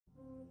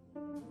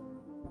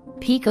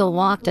Pico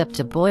walked up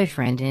to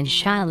boyfriend and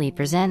shyly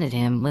presented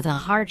him with a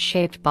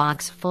heart-shaped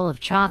box full of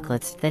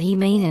chocolates that he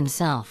made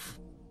himself.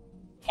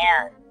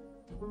 "Here,"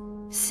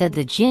 said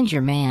the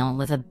ginger man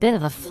with a bit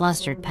of a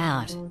flustered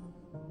pout.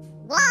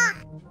 What?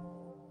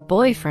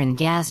 Boyfriend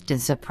gasped in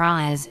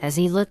surprise as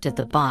he looked at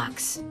the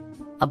box,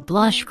 a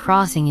blush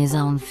crossing his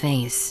own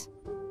face.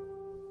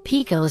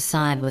 Pico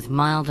sighed with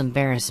mild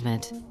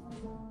embarrassment.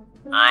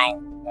 "I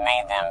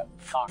made them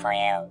for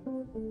you.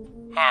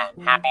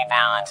 Happy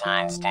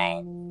Valentine's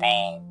Day,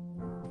 B."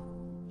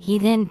 He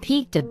then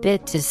peeked a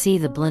bit to see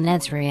the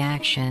brunette's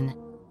reaction.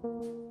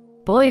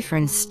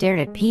 Boyfriend stared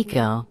at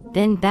Pico,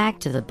 then back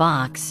to the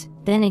box,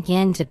 then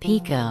again to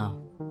Pico.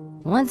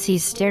 Once he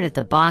stared at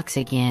the box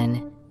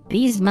again,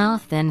 B's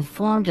mouth then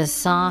formed a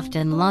soft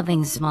and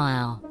loving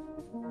smile.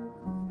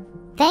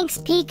 Thanks,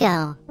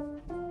 Pico.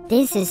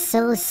 This is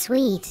so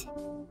sweet,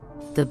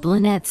 the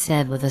brunette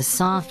said with a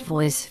soft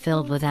voice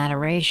filled with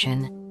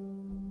adoration.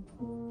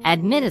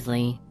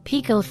 Admittedly,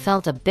 Pico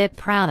felt a bit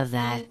proud of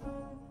that.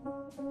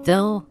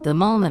 Though, the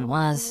moment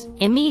was,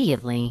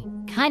 immediately,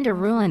 kinda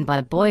ruined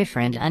by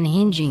boyfriend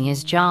unhinging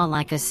his jaw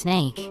like a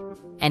snake,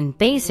 and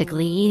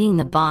basically eating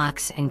the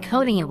box and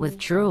coating it with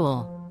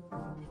drool.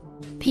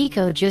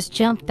 Pico just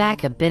jumped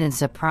back a bit in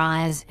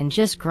surprise and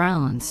just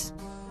groans.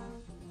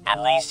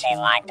 "At least he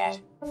liked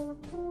it."